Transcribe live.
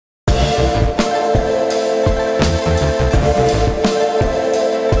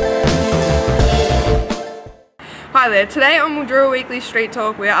Hi there, today on Mildura Weekly Street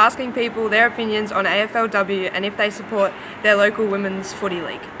Talk we are asking people their opinions on AFLW and if they support their local women's footy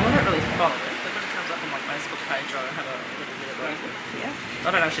league. I don't really follow it, but when it comes up on my Facebook page I have a little bit of it. Yeah?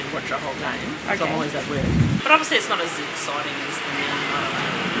 I don't actually watch a whole game, because Okay. I'm always at work. But obviously it's not as exciting as the men, I don't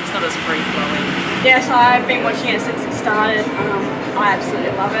know. It's not as free-flowing. Yes, I've been watching it since it started. I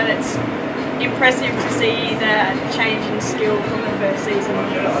absolutely love it. It's impressive to see the change in skill from the first season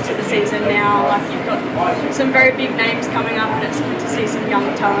to the season now. Like, you've got some very big names coming up, and it's good to see some young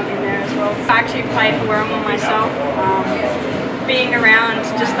talent in there as well. I actually play for Werribee myself. Being around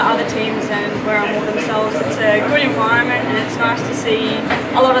just the other teams and Werribee themselves, it's a good environment, and it's nice to see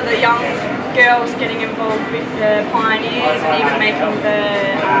a lot of the young girls getting involved with the Pioneers and even making the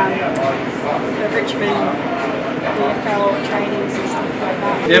Richmond VFL trainings and stuff like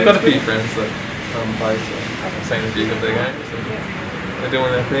that. Yeah, I've got a few friends that play, so I've seen a few of their games. And they're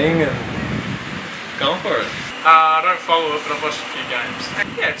doing their thing and going for it. I don't follow it, but I've watched a few games.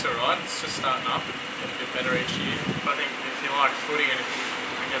 Yeah, it's alright. It's just starting up, getting a bit better each year. But I think if you like footy, and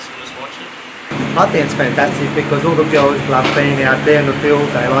I guess we'll just watch it. I think it's fantastic because all the girls love being out there in the field.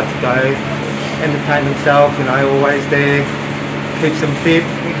 They like to go, entertain themselves, you know, always there, keeps them fit,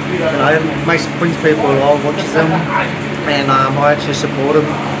 you know, brings people along, watches them, and I actually support them.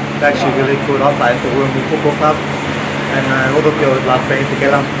 It's actually really good. I play for Werribee Football Club, and all the girls love being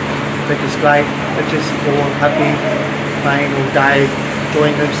together. They're just great. They're just all happy, playing all day,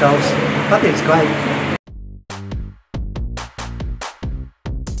 enjoying themselves. I think it's great.